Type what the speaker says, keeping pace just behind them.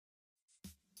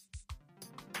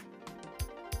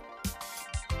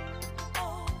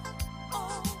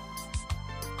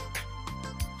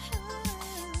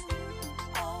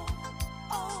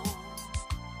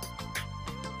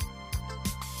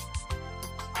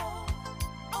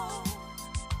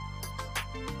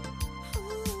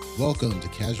Welcome to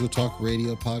Casual Talk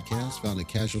Radio podcast found at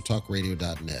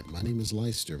casualtalkradio.net. My name is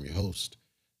Leister, I'm your host.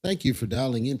 Thank you for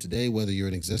dialing in today, whether you're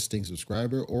an existing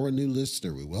subscriber or a new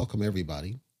listener. We welcome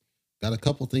everybody. Got a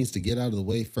couple things to get out of the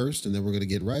way first, and then we're going to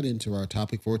get right into our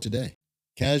topic for today.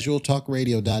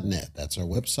 Casualtalkradio.net. That's our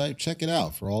website. Check it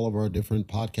out for all of our different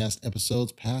podcast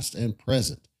episodes, past and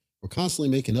present. We're constantly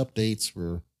making updates.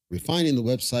 We're refining the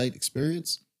website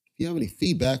experience. If you have any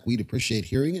feedback, we'd appreciate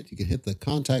hearing it. You can hit the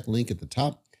contact link at the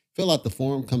top, fill out the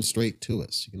form, come straight to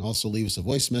us. You can also leave us a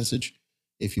voice message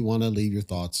if you want to leave your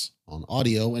thoughts on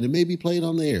audio, and it may be played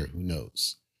on the air. Who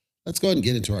knows? Let's go ahead and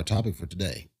get into our topic for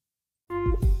today.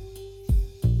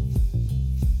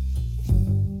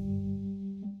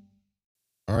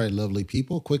 All right, lovely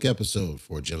people, quick episode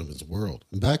for A Gentleman's World.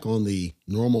 I'm back on the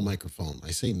normal microphone.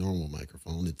 I say normal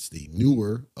microphone. It's the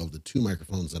newer of the two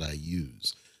microphones that I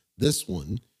use. This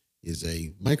one is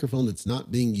a microphone that's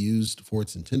not being used for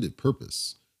its intended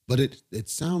purpose, but it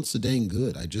sounds so dang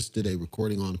good. I just did a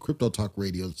recording on Crypto Talk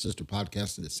Radio, the sister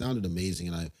podcast, and it sounded amazing.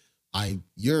 And I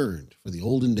yearned for the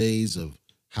olden days of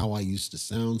how I used to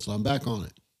sound, so I'm back on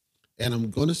it. And I'm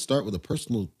going to start with a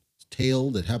personal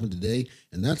tale that happened today,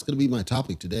 and that's going to be my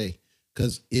topic today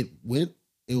because it went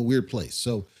in a weird place.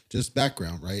 So just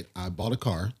background, right? I bought a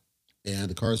car, and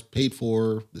the car is paid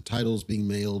for. The title's being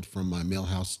mailed from my mail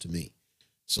house to me.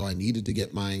 So I needed to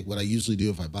get what I usually do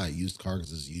if I buy a used car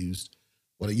because it's used.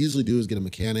 What I usually do is get a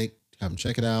mechanic, have him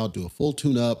check it out, do a full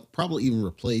tune-up, probably even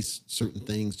replace certain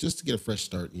things just to get a fresh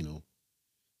start,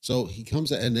 So he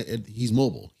comes and he's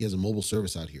mobile. He has a mobile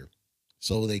service out here.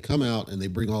 So they come out and they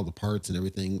bring all the parts and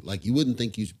everything. Like you wouldn't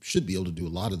think you should be able to do a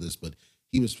lot of this, but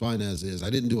he was fine as is. I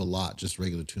didn't do a lot, just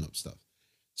regular tune-up stuff.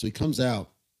 So he comes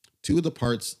out, two of the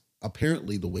parts,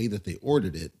 apparently the way that they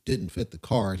ordered it didn't fit the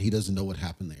car, and he doesn't know what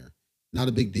happened there. Not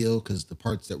a big deal because the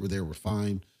parts that were there were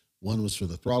fine. One was for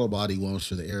the throttle body, one was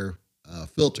for the air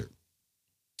filter.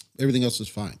 Everything else was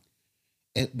fine.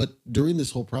 But during this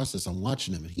whole process, I'm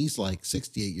watching him, and he's like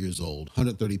 68 years old,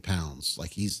 130 pounds. Like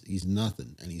he's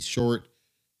nothing, and he's short,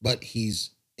 but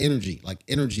he's energy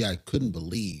I couldn't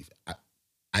believe.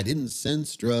 I didn't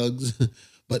sense drugs,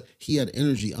 but he had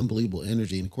energy, unbelievable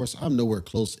energy. And of course, I'm nowhere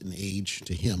close in age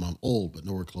to him. I'm old, but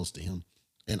nowhere close to him.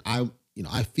 And I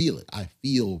feel it. I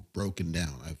feel broken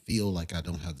down. I feel like I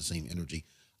don't have the same energy.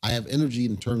 I have energy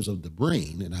in terms of the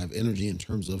brain, and I have energy in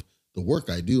terms of the work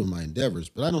I do in my endeavors,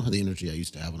 but I don't have the energy I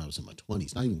used to have when I was in my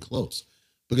 20s, not even close,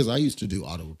 because I used to do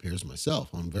auto repairs myself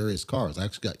on various cars. I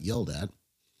actually got yelled at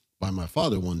by my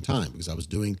father one time because I was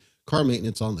doing car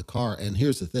maintenance on the car. And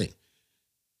here's the thing.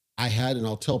 And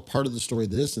I'll tell part of the story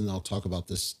of this, and I'll talk about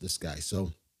this guy.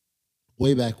 So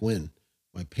way back when,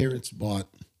 my parents bought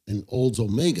an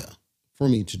Oldsmobile for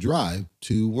me to drive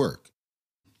to work.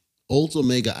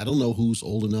 Oldsmobile, I don't know who's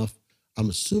old enough. I'm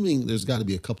assuming there's got to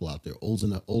be a couple out there old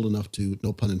enough to,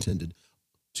 no pun intended,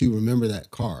 to remember that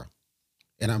car.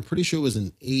 And I'm pretty sure it was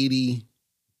in 80,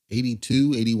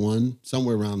 82, 81,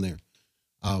 somewhere around there.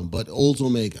 But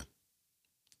Oldsmobile,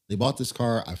 they bought this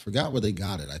car. I forgot where they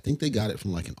got it. I think they got it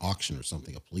from like an auction or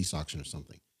something, a police auction or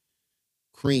something.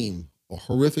 Cream, a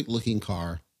horrific looking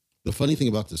car. The funny thing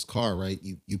about this car, right?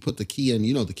 You put the key in,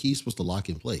 the key is supposed to lock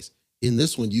in place. In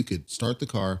this one, you could start the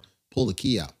car, pull the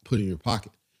key out, put it in your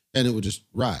pocket, and it would just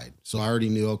ride. So I already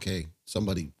knew, okay,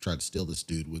 somebody tried to steal this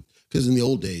dude because in the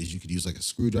old days, you could use like a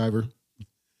screwdriver.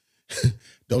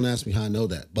 Don't ask me how I know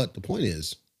that. But the point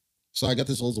is, so I got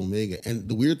this Oldsmobile, and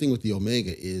the weird thing with the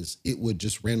Omega is it would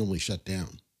just randomly shut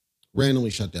down.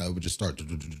 It would just start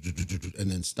and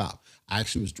then stop. I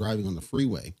actually was driving on the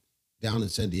freeway down in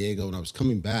San Diego, and I was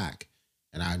coming back,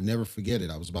 and I'd never forget it.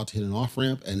 I was about to hit an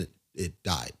off-ramp, and it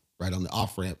died right on the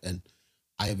off-ramp, and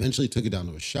I eventually took it down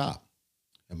to a shop.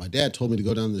 And my dad told me to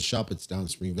go down to the shop. It's down in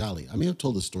Spring Valley. I may have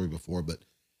told this story before, but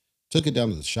took it down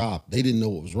to the shop. They didn't know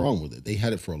what was wrong with it. They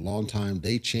had it for a long time.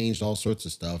 They changed all sorts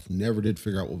of stuff, never did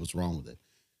figure out what was wrong with it.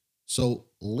 So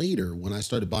later, when I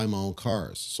started buying my own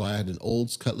cars, so I had an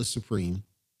Olds Cutlass Supreme,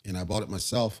 and I bought it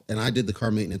myself, and I did the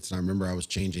car maintenance, and I remember I was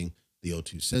changing the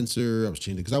O2 sensor. I was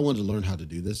changing because I wanted to learn how to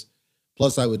do this.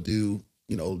 Plus, I would do,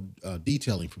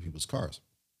 detailing for people's cars.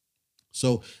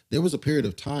 So there was a period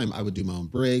of time I would do my own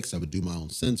brakes, I would do my own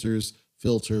sensors,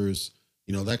 filters,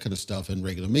 that kind of stuff, and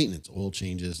regular maintenance, oil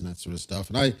changes and that sort of stuff.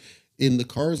 And in the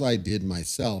cars I did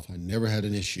myself, I never had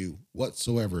an issue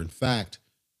whatsoever. In fact,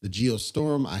 the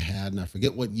Geostorm I had, and I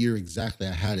forget what year exactly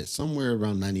I had it, somewhere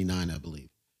around 99, I believe.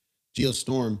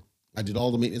 Geostorm, I did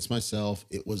all the maintenance myself.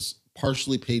 It was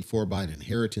partially paid for by an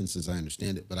inheritance, as I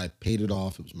understand it, but I paid it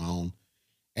off. It was my own.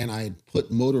 And I had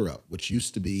put Motor Up, which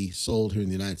used to be sold here in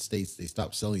the United States. They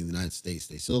stopped selling in the United States.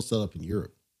 They still sell up in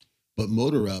Europe. But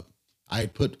Motor Up, I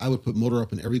would put motor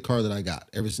up in every car that I got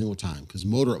every single time because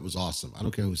motor up was awesome. I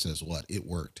don't care who says what, it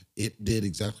worked. It did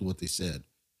exactly what they said.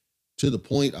 To the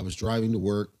point I was driving to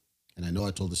work, and I know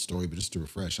I told this story, but just to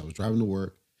refresh, I was driving to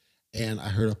work and I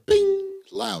heard a bing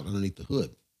loud underneath the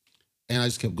hood. And I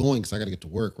just kept going because I got to get to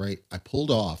work, right? I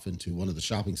pulled off into one of the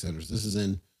shopping centers. This is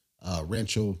in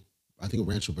Rancho, I think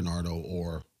Rancho Bernardo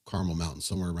or Carmel Mountain,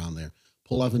 somewhere around there.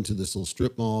 Pull off into this little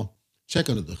strip mall, check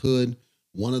under the hood.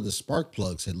 One of the spark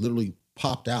plugs had literally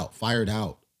popped out, fired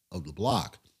out of the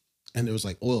block. And there was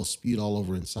like oil spewed all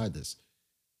over inside this.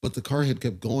 But the car had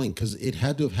kept going because it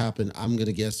had to have happened. I'm going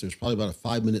to guess there's probably about a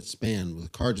 5 minute span where the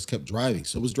car just kept driving.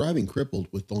 So it was driving crippled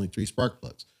with only three spark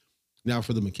plugs. Now,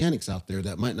 for the mechanics out there,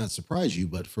 that might not surprise you,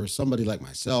 but for somebody like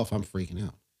myself, I'm freaking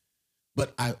out.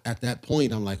 But at that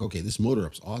point, I'm like, okay, this motor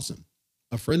up's awesome.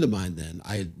 A friend of mine then,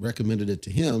 I had recommended it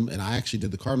to him, and I actually did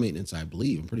the car maintenance, I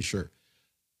believe, I'm pretty sure.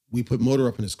 We put motor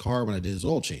up in his car when I did his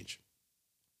oil change.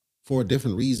 For a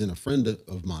different reason, a friend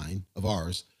of mine, of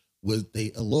ours,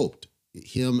 they eloped.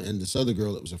 Him and this other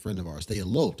girl that was a friend of ours, they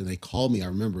eloped and they called me. I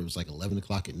remember it was like 11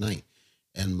 o'clock at night.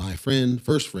 And my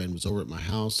first friend was over at my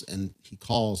house and he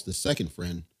calls the second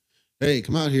friend, hey,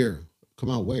 come out here. Come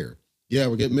out where? Yeah,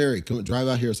 we're getting married. Come drive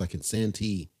out here. It's like in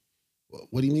Santee.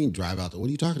 What do you mean drive out there? What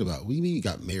are you talking about? What do you mean you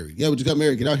got married? Yeah, we just got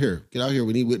married. Get out here. Get out here.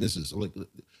 We need witnesses. I'm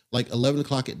like 11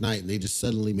 o'clock at night, and they just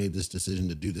suddenly made this decision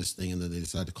to do this thing, and then they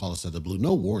decided to call us out of the blue.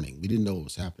 No warning. We didn't know what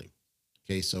was happening.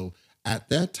 Okay, so at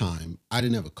that time, I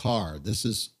didn't have a car.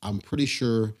 I'm pretty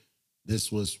sure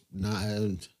this was not,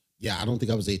 yeah, I don't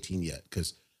think I was 18 yet,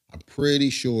 because I'm pretty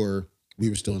sure we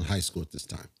were still in high school at this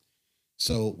time.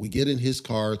 So we get in his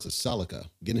car. It's a Celica.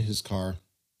 Get in his car,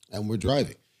 and we're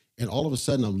driving. And all of a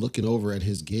sudden, I'm looking over at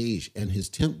his gauge, and his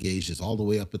temp gauge is all the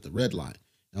way up at the red line.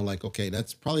 And I'm like, okay,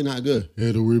 that's probably not good.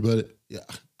 Hey, don't worry about it. Yeah,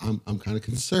 I'm kind of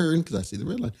concerned because I see the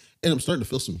red line, and I'm starting to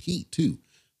feel some heat too.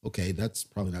 Okay, that's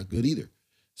probably not good either.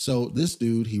 So this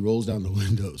dude, he rolls down the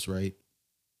windows, right,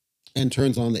 and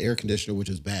turns on the air conditioner, which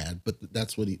is bad, but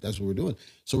that's what we're doing.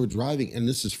 So we're driving, and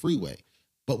this is freeway,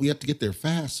 but we have to get there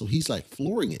fast. So he's like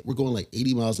flooring it. We're going like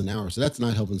 80 miles an hour. So that's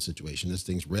not helping the situation. This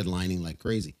thing's redlining like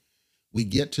crazy. We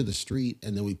get to the street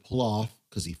and then we pull off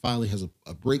because he finally has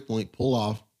a brake point, pull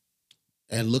off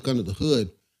and look under the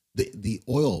hood. The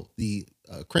oil, the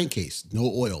crankcase,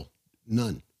 no oil,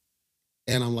 none.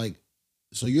 And I'm like,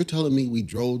 so you're telling me we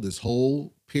drove this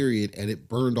whole period and it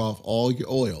burned off all your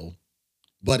oil,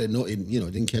 but it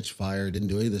didn't catch fire, didn't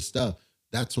do any of this stuff.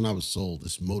 That's when I was sold.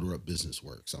 This motor up business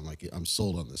works. I'm like, I'm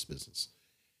sold on this business.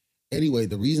 Anyway,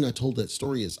 the reason I told that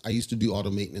story is I used to do auto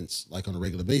maintenance like on a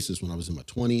regular basis when I was in my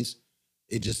 20s.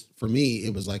 It just, for me,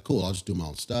 it was like, cool, I'll just do my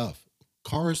own stuff.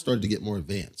 Cars started to get more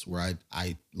advanced where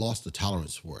I lost the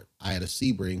tolerance for it. I had a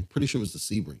Sebring, pretty sure it was the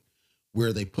Sebring,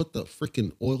 where they put the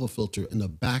freaking oil filter in the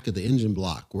back of the engine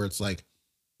block, where it's like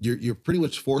you're pretty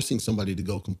much forcing somebody to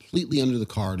go completely under the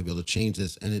car to be able to change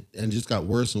this, and it just got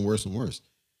worse and worse and worse.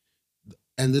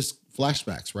 And this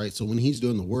flashbacks, right? So when he's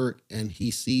doing the work and he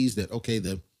sees that, okay,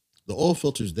 the oil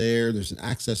filter's there, there's an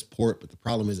access port, but the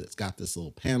problem is it's got this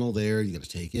little panel there. You got to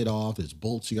take it off. There's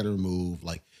bolts you got to remove.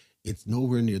 Like it's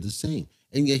nowhere near the same.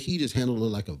 And yet he just handled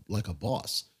it like a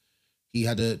boss. He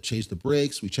had to change the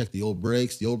brakes. We checked the old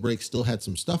brakes. The old brakes still had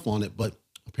some stuff on it, but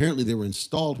apparently they were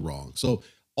installed wrong. So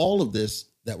all of this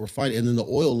that we're fighting, and then the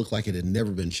oil looked like it had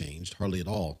never been changed, hardly at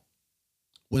all.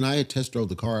 When I had test drove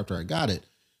the car after I got it,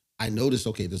 I noticed,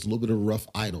 okay, there's a little bit of a rough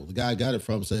idle. The guy I got it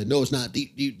from said, no, it's not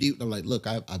deep, deep, deep. I'm like, look,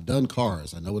 I've done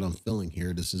cars. I know what I'm feeling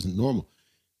here. This isn't normal.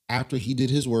 After he did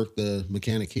his work, the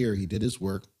mechanic here, he did his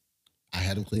work. I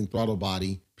had him clean throttle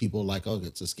body. People are like, oh,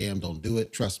 it's a scam. Don't do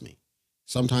it. Trust me.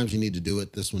 Sometimes you need to do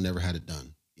it. This one never had it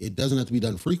done. It doesn't have to be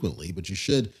done frequently, but you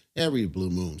should every blue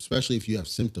moon, especially if you have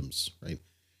symptoms, right?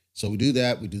 So we do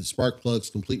that. We do the spark plugs,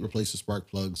 complete replace the spark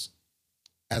plugs.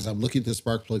 As I'm looking at the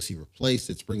spark plugs he replaced,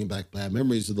 it's bringing back bad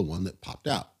memories of the one that popped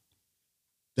out.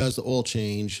 Does the oil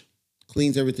change,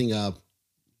 cleans everything up,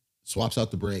 swaps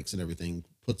out the brakes and everything,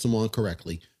 puts them on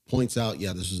correctly, points out,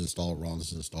 yeah, this is installed wrong,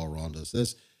 this is installed wrong, does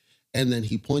this. And then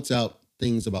he points out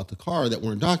things about the car that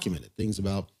weren't documented, things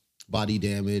about body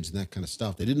damage and that kind of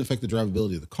stuff. They didn't affect the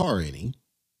drivability of the car any,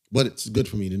 but it's good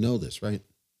for me to know this, right?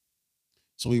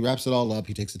 So he wraps it all up.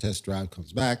 He takes a test drive,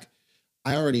 comes back.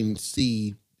 I already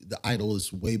see the idle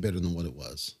is way better than what it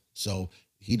was. So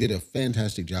he did a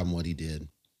fantastic job on what he did.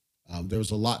 There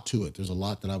was a lot to it. There's a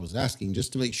lot that I was asking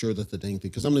just to make sure that the thing,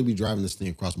 because I'm going to be driving this thing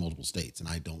across multiple states and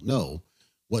I don't know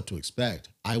what to expect.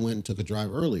 I went and took a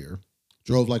drive earlier,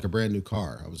 drove like a brand new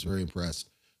car. I was very impressed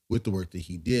with the work that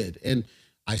he did. And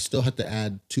I still had to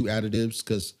add 2 additives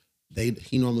because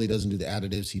he normally doesn't do the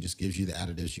additives. He just gives you the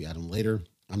additives. You add them later.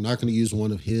 I'm not going to use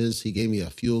one of his. He gave me a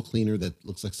fuel cleaner that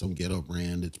looks like some ghetto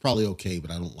brand. It's probably okay,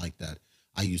 but I don't like that.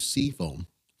 I use Seafoam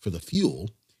for the fuel.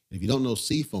 And if you don't know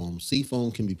Seafoam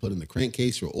can be put in the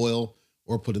crankcase or oil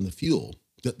or put in the fuel.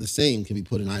 The same can be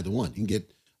put in either one. You can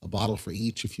get a bottle for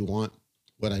each if you want.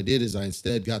 What I did is I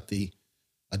instead got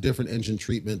a different engine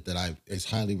treatment that I is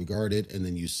highly regarded, and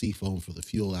then use Seafoam for the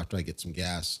fuel after I get some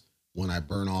gas when I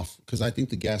burn off, because I think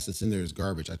the gas that's in there is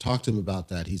garbage. I talked to him about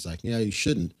that. He's like, yeah, you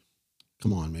shouldn't.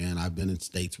 Come on, man. I've been in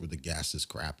states where the gas is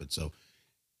crap. And so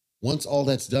once all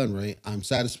that's done, right, I'm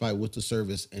satisfied with the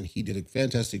service, and he did a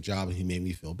fantastic job, and he made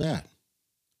me feel bad.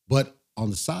 But on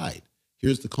the side,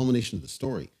 here's the culmination of the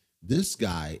story. This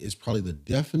guy is probably the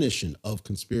definition of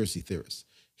conspiracy theorist.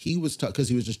 He was because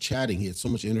he was just chatting. He had so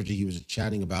much energy. He was just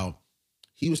chatting about.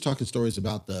 He was talking stories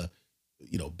about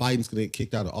Biden's going to get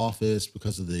kicked out of office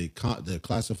because of the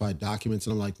classified documents,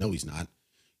 and I'm like, no, he's not.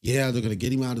 Yeah, they're going to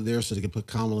get him out of there so they can put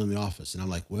Kamala in the office, and I'm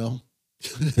like, well,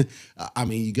 I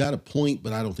mean, you got a point,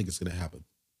 but I don't think it's going to happen.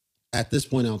 At this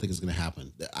point, I don't think it's going to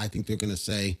happen. I think they're going to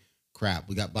say, crap,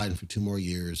 we got Biden for 2 more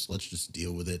years. Let's just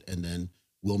deal with it. And then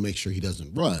we'll make sure he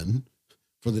doesn't run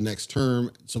for the next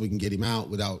term so we can get him out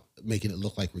without making it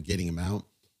look like we're getting him out.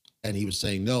 And he was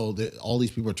saying, no, all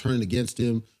these people are turning against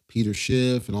him. Peter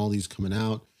Schiff and all these coming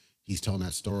out. He's telling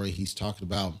that story. He's talking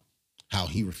about how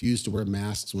he refused to wear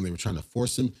masks when they were trying to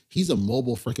force him. He's a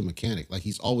mobile freaking mechanic. Like,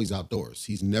 he's always outdoors.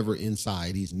 He's never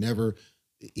inside.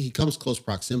 He comes close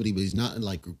proximity, but he's not in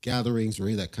like group gatherings or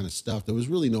any of that kind of stuff. There was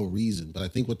really no reason. But I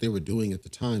think what they were doing at the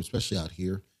time, especially out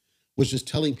here, was just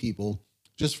telling people,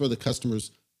 just for the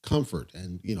customer's comfort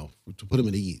and, to put him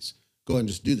at ease, go ahead and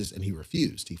just do this. And he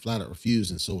refused. He flat out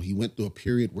refused. And so he went through a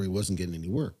period where he wasn't getting any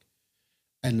work.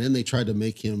 And then they tried to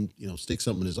make him, stick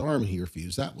something in his arm, and he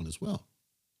refused that one as well.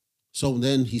 So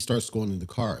then he starts going into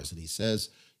cars, and he says,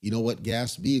 you know what,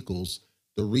 gas vehicles,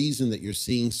 the reason that you're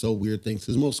seeing so weird things,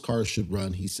 because most cars should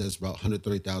run, he says, about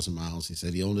 130,000 miles. He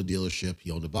said he owned a dealership,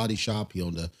 he owned a body shop, he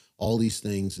owned all these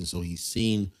things. And so he's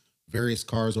seen various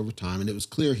cars over time, and it was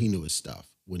clear he knew his stuff.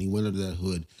 When he went under that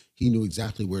hood, he knew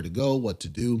exactly where to go, what to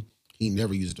do. He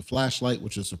never used a flashlight,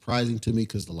 which was surprising to me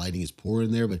because the lighting is poor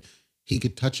in there, but he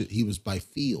could touch it. He was by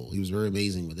feel. He was very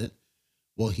amazing with it.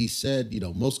 Well, he said,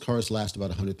 most cars last about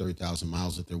 130,000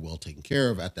 miles if they're well taken care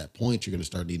of. At that point, you're going to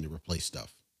start needing to replace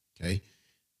stuff. Okay.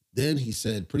 Then he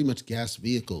said pretty much gas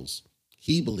vehicles.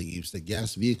 He believes that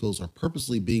gas vehicles are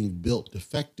purposely being built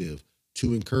defective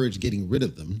to encourage getting rid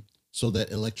of them so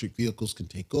that electric vehicles can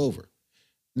take over.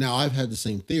 Now, I've had the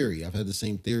same theory.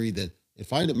 That I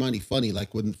find it mighty funny,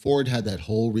 like when Ford had that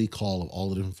whole recall of all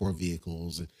the different Ford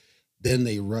vehicles, and then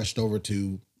they rushed over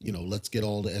to, let's get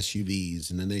all the SUVs.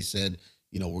 And then they said,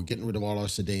 we're getting rid of all our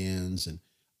sedans, and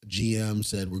GM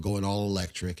said we're going all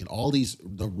electric, and all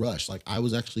the rush. Like, I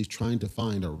was actually trying to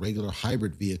find a regular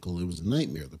hybrid vehicle. It was a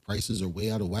nightmare. The prices are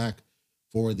way out of whack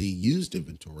for the used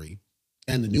inventory,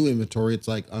 and the new inventory, it's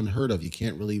like unheard of. You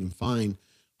can't really even find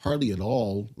hardly at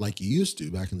all like you used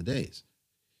to back in the days.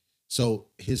 So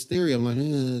his theory, I'm like,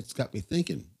 it's got me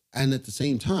thinking. And at the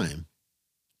same time,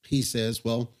 he says,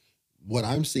 well, what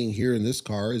I'm seeing here in this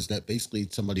car is that basically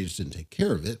somebody just didn't take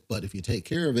care of it. But if you take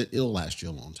care of it, it'll last you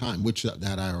a long time, which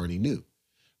that I already knew.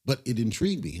 But it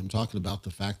intrigued me. I'm talking about the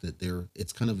fact that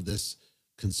it's kind of this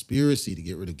conspiracy to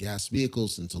get rid of gas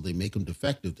vehicles. And so they make them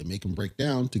defective. They make them break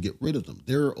down to get rid of them.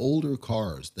 There are older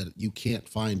cars that you can't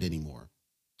find anymore.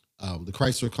 The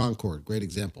Chrysler Concorde, great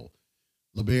example.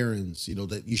 LeBarons,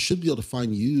 that you should be able to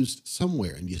find used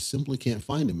somewhere, and you simply can't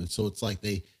find them. And so it's like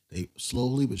they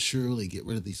slowly but surely get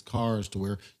rid of these cars to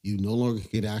where you no longer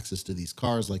get access to these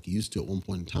cars like you used to at one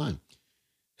point in time.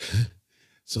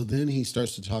 So then he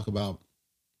starts to talk about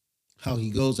how he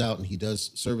goes out and he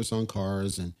does service on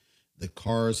cars, and the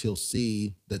cars he'll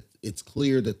see that it's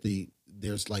clear that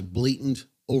there's like blatant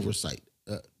oversight,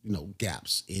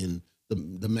 gaps in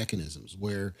the mechanisms,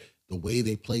 where the way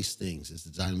they place things is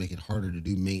designed to make it harder to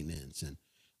do maintenance and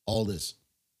all this.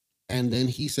 And then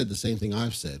he said the same thing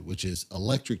I've said, which is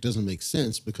electric doesn't make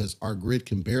sense because our grid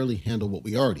can barely handle what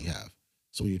we already have.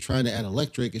 So when you're trying to add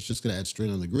electric, it's just going to add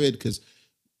strain on the grid. Because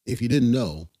if you didn't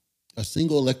know, a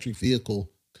single electric vehicle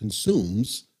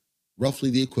consumes roughly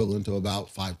the equivalent of about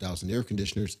 5,000 air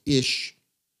conditioners ish.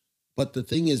 But the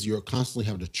thing is, you're constantly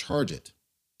having to charge it.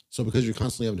 So because you're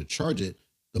constantly having to charge it,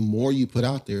 the more you put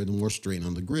out there, the more strain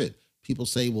on the grid. People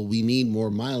say, well, we need more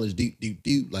mileage,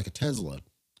 like a Tesla.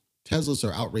 Teslas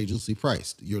are outrageously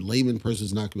priced. Your layman person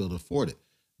is not going to be able to afford it.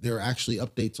 There are actually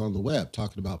updates on the web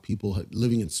talking about people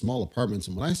living in small apartments.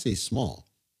 And when I say small,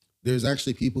 there's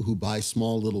actually people who buy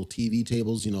small little TV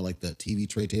tables, like the TV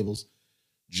tray tables,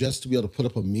 just to be able to put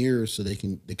up a mirror so they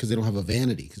can, because they don't have a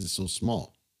vanity because it's so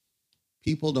small.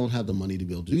 People don't have the money to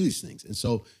be able to do these things. And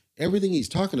so everything he's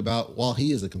talking about, while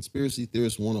he is a conspiracy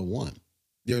theorist 101,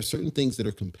 there are certain things that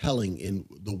are compelling in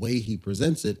the way he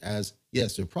presents it as,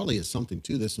 yes, there probably is something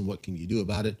to this, and what can you do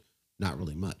about it? Not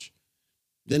really much.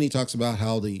 Then he talks about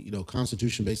how the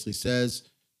Constitution basically says,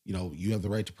 you have the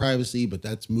right to privacy, but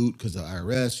that's moot because of the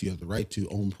IRS. You have the right to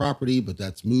own property, but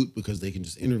that's moot because they can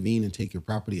just intervene and take your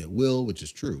property at will, which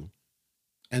is true.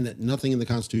 And that nothing in the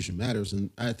Constitution matters.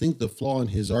 And I think the flaw in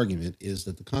his argument is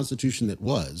that the Constitution that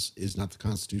was is not the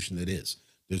Constitution that is.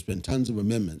 There's been tons of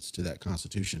amendments to that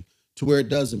Constitution to where it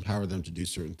does empower them to do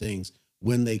certain things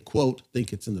when they, quote,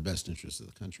 think it's in the best interest of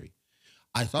the country.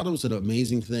 I thought it was an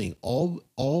amazing thing,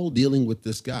 all dealing with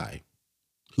this guy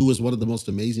who was one of the most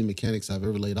amazing mechanics I've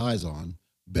ever laid eyes on,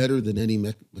 better than any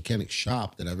mechanic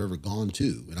shop that I've ever gone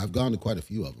to. And I've gone to quite a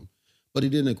few of them, but he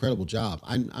did an incredible job.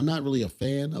 I'm not really a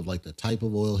fan of like the type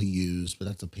of oil he used, but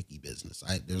that's a picky business.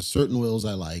 There's certain oils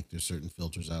I like, there's certain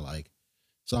filters I like.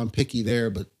 So I'm picky there,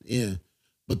 but yeah,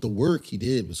 but the work he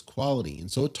did was quality. And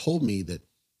so it told me that,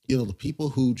 the people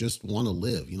who just want to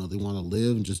live, they want to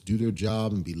live and just do their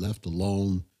job and be left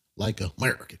alone like a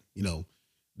American,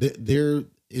 they're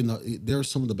they're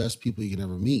some of the best people you can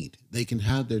ever meet. They can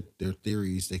have their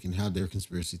theories, they can have their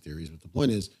conspiracy theories, but the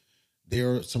point is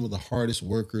they're some of the hardest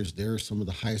workers, they're some of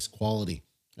the highest quality.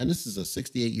 And this is a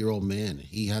 68-year-old man.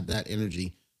 He had that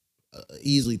energy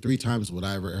easily 3 times what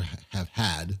I ever have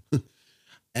had.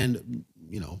 And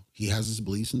he has his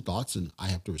beliefs and thoughts, and I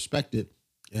have to respect it.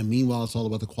 And meanwhile, it's all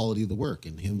about the quality of the work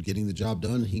and him getting the job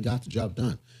done. He got the job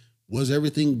done. Was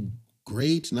everything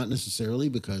great? Not necessarily,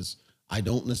 because I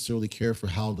don't necessarily care for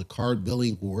how the card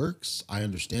billing works. I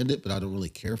understand it, but I don't really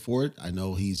care for it. I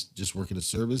know he's just working a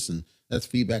service, and that's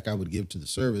feedback I would give to the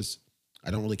service.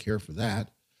 I don't really care for that.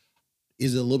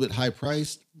 Is it a little bit high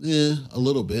priced? A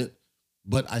little bit.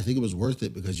 But I think it was worth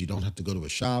it because you don't have to go to a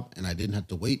shop, and I didn't have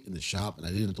to wait in the shop, and I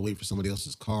didn't have to wait for somebody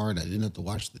else's car, and I didn't have to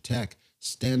watch the tech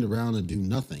stand around and do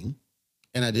nothing.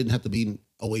 And I didn't have to be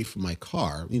away from my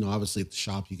car. Obviously at the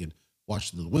shop, you can watch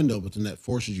through the window, but then that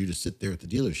forces you to sit there at the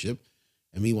dealership.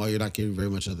 And meanwhile, you're not getting very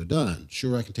much other done.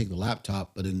 Sure, I can take the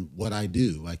laptop, but in what I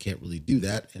do, I can't really do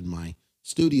that. And my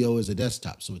studio is a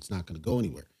desktop, so it's not going to go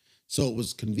anywhere. So it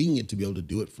was convenient to be able to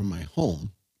do it from my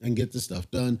home and get the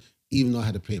stuff done, even though I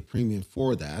had to pay a premium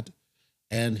for that.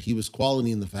 And he was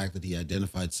quality in the fact that he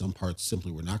identified some parts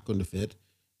simply were not going to fit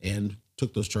and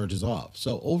took those charges off.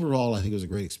 So overall, I think it was a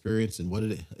great experience. And what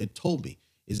it told me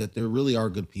is that there really are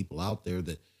good people out there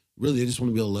that really they just want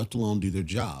to be able to left alone, do their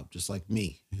job, just like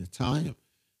me. That's how I am.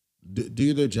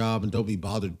 Do their job and don't be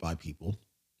bothered by people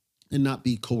and not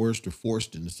be coerced or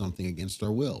forced into something against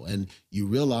our will. And you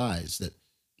realize that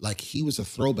like he was a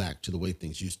throwback to the way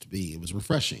things used to be. It was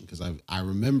refreshing because I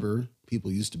remember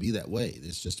people used to be that way.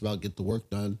 It's just about get the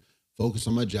work done, focus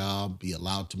on my job, be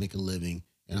allowed to make a living.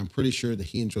 And I'm pretty sure that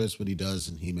he enjoys what he does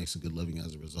and he makes a good living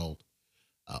as a result.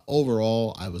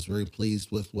 Overall, I was very pleased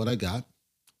with what I got.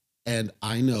 And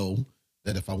I know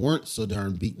that if I weren't so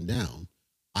darn beaten down,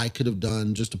 I could have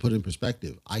done, just to put it in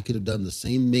perspective, I could have done the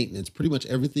same maintenance. Pretty much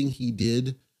everything he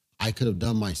did, I could have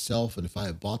done myself. And if I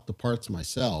had bought the parts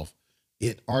myself,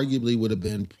 it arguably would have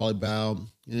been probably about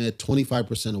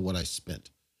 25% of what I spent.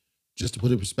 Just to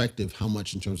put in perspective how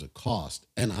much in terms of cost.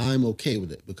 And I'm okay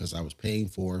with it because I was paying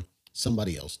for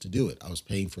somebody else to do it. I was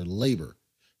paying for labor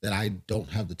that I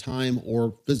don't have the time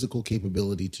or physical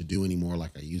capability to do anymore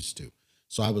like I used to.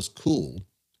 So I was cool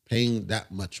paying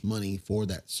that much money for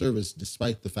that service,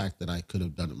 despite the fact that I could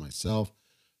have done it myself.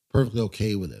 Perfectly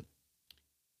okay with it.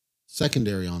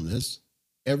 Secondary on this,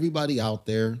 everybody out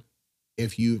there,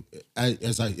 if you,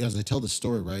 as I tell the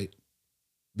story, right,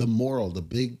 the moral, the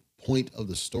big point of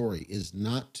the story is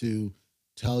not to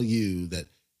tell you that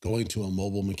going to a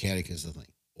mobile mechanic is the thing,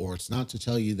 or it's not to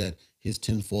tell you that his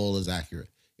tinfoil is accurate.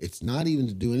 It's not even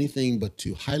to do anything but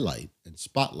to highlight and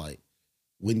spotlight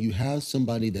when you have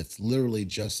somebody that's literally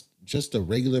just a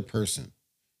regular person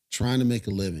trying to make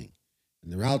a living,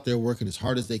 and they're out there working as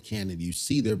hard as they can, and you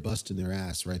see they're busting their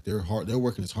ass, right? They're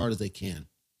working as hard as they can.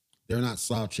 They're not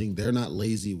slouching, they're not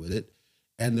lazy with it,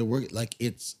 and they're working like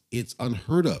it's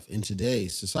unheard of in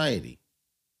today's society.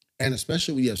 And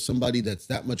especially when you have somebody that's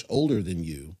that much older than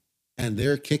you and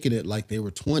they're kicking it like they were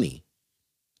 20.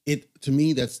 It, to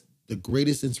me, that's the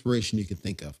greatest inspiration you can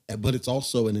think of. But it's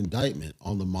also an indictment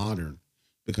on the modern,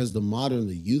 because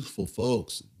the youthful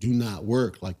folks do not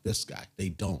work like this guy. They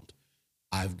don't.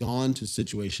 I've gone to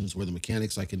situations where the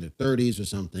mechanics like in their 30s or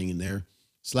something, and they're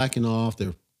slacking off,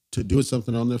 they're doing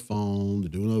something on their phone, they're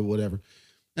doing whatever,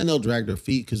 and they'll drag their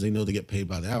feet because they know they get paid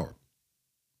by the hour.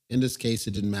 In this case,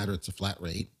 it didn't matter. It's a flat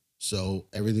rate. So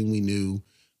everything we knew,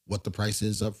 what the price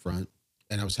is up front,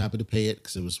 and I was happy to pay it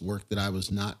because it was work that I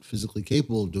was not physically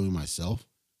capable of doing myself,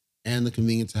 and the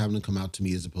convenience of having to come out to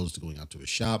me as opposed to going out to a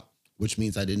shop, which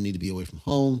means I didn't need to be away from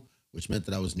home, which meant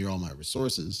that I was near all my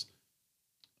resources.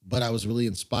 But I was really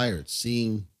inspired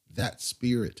seeing that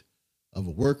spirit of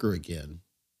a worker again,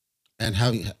 and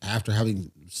having after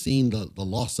having seen the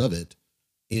loss of it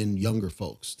in younger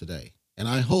folks today. And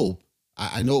I hope,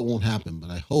 I know it won't happen, but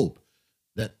I hope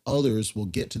that others will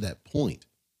get to that point.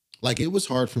 Like, it was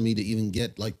hard for me to even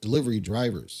get like delivery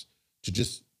drivers to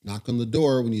just knock on the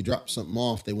door when you drop something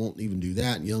off. They won't even do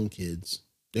that. Young kids,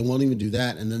 they won't even do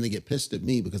that. And then they get pissed at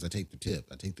me because I take their tip.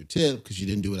 I take their tip because you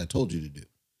didn't do what I told you to do.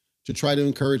 To try to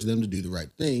encourage them to do the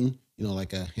right thing,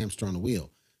 like a hamster on a wheel.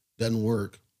 Doesn't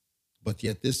work. But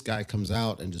yet this guy comes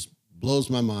out and just blows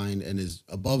my mind and is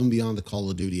above and beyond the call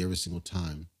of duty every single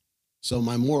time. So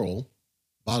my moral,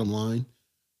 bottom line,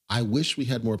 I wish we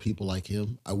had more people like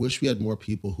him. I wish we had more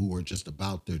people who were just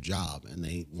about their job and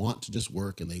they want to just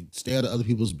work and they stay out of other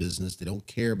people's business. They don't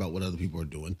care about what other people are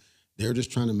doing. They're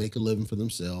just trying to make a living for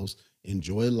themselves,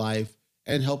 enjoy life,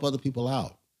 and help other people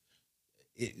out.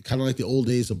 Kind of like the old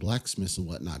days of blacksmiths and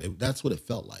whatnot. That's what it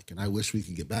felt like. And I wish we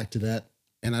could get back to that.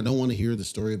 And I don't want to hear the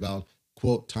story about,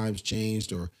 quote, times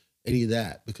changed or any of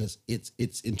that, because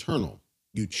it's internal.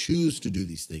 You choose to do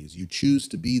these things. You choose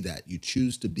to be that. You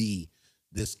choose to be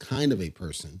this kind of a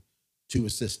person to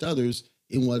assist others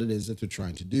in what it is that they're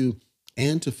trying to do,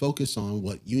 and to focus on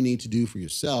what you need to do for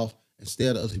yourself and stay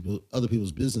out of other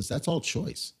people's business. That's all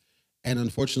choice. And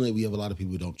unfortunately, we have a lot of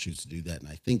people who don't choose to do that. And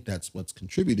I think that's what's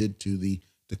contributed to the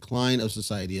decline of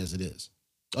society as it is.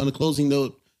 On a closing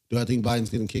note, do I think Biden's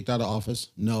getting kicked out of office?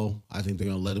 No, I think they're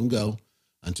going to let him go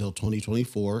until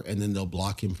 2024, and then they'll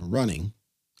block him from running.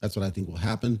 That's what I think will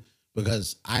happen,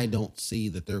 because I don't see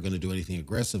that they're going to do anything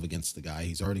aggressive against the guy.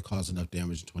 He's already caused enough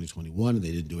damage in 2021, and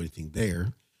they didn't do anything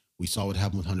there. We saw what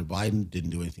happened with Hunter Biden,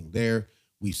 didn't do anything there.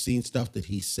 We've seen stuff that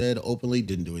he said openly,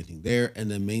 didn't do anything there. And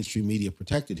then mainstream media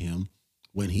protected him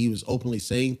when he was openly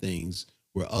saying things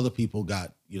where other people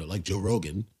got, like Joe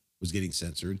Rogan was getting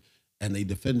censored, and they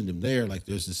defended him there. Like,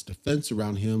 there's this defense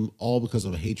around him all because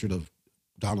of a hatred of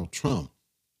Donald Trump.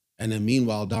 And then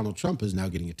meanwhile, Donald Trump is now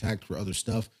getting attacked for other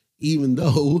stuff, even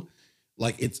though,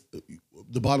 like, it's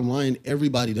the bottom line,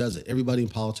 everybody does it. Everybody in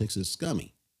politics is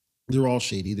scummy. They're all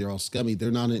shady. They're all scummy.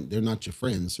 They're not your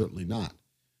friends, certainly not.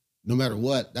 No matter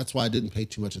what. That's why I didn't pay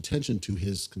too much attention to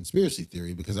his conspiracy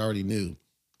theory, because I already knew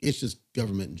it's just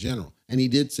government in general. And he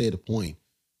did say at a point,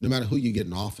 no matter who you get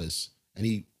in office, and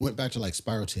he went back to like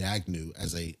Spiro T. Agnew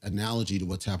as a analogy to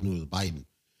what's happening with Biden.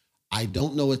 I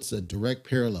don't know it's a direct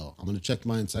parallel. I'm going to check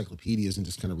my encyclopedias and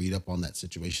just kind of read up on that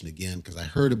situation again, because I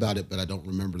heard about it, but I don't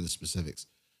remember the specifics.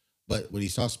 But when he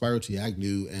saw Spiro T.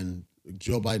 Agnew and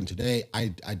Joe Biden today,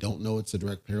 I don't know it's a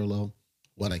direct parallel.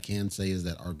 What I can say is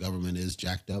that our government is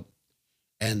jacked up,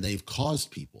 and they've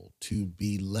caused people to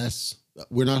be less.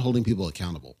 We're not holding people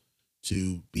accountable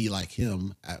to be like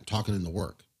him at talking in the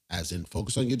work, as in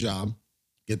focus on your job,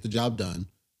 get the job done,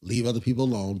 leave other people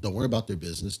alone. Don't worry about their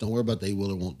business. Don't worry about what they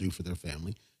will or won't do for their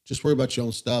family. Just worry about your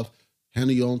own stuff,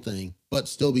 handle your own thing, but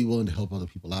still be willing to help other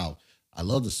people out. I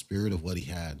love the spirit of what he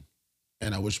had,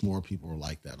 and I wish more people were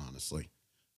like that, honestly.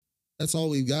 That's all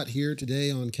we've got here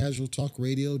today on Casual Talk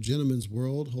Radio, Gentleman's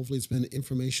World. Hopefully it's been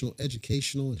informational,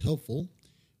 educational, and helpful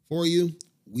for you.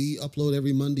 We upload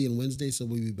every Monday and Wednesday, so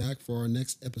we'll be back for our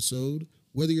next episode.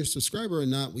 Whether you're a subscriber or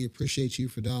not, we appreciate you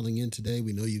for dialing in today.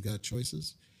 We know you got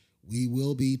choices. We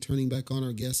will be turning back on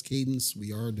our guest cadence.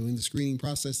 We are doing the screening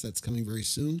process. That's coming very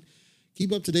soon.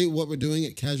 Keep up to date with what we're doing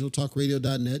at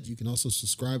casualtalkradio.net. You can also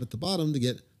subscribe at the bottom to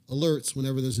get alerts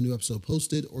whenever there's a new episode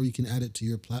posted, or you can add it to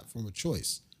your platform of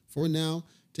choice. For now,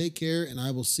 take care, and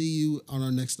I will see you on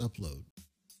our next upload.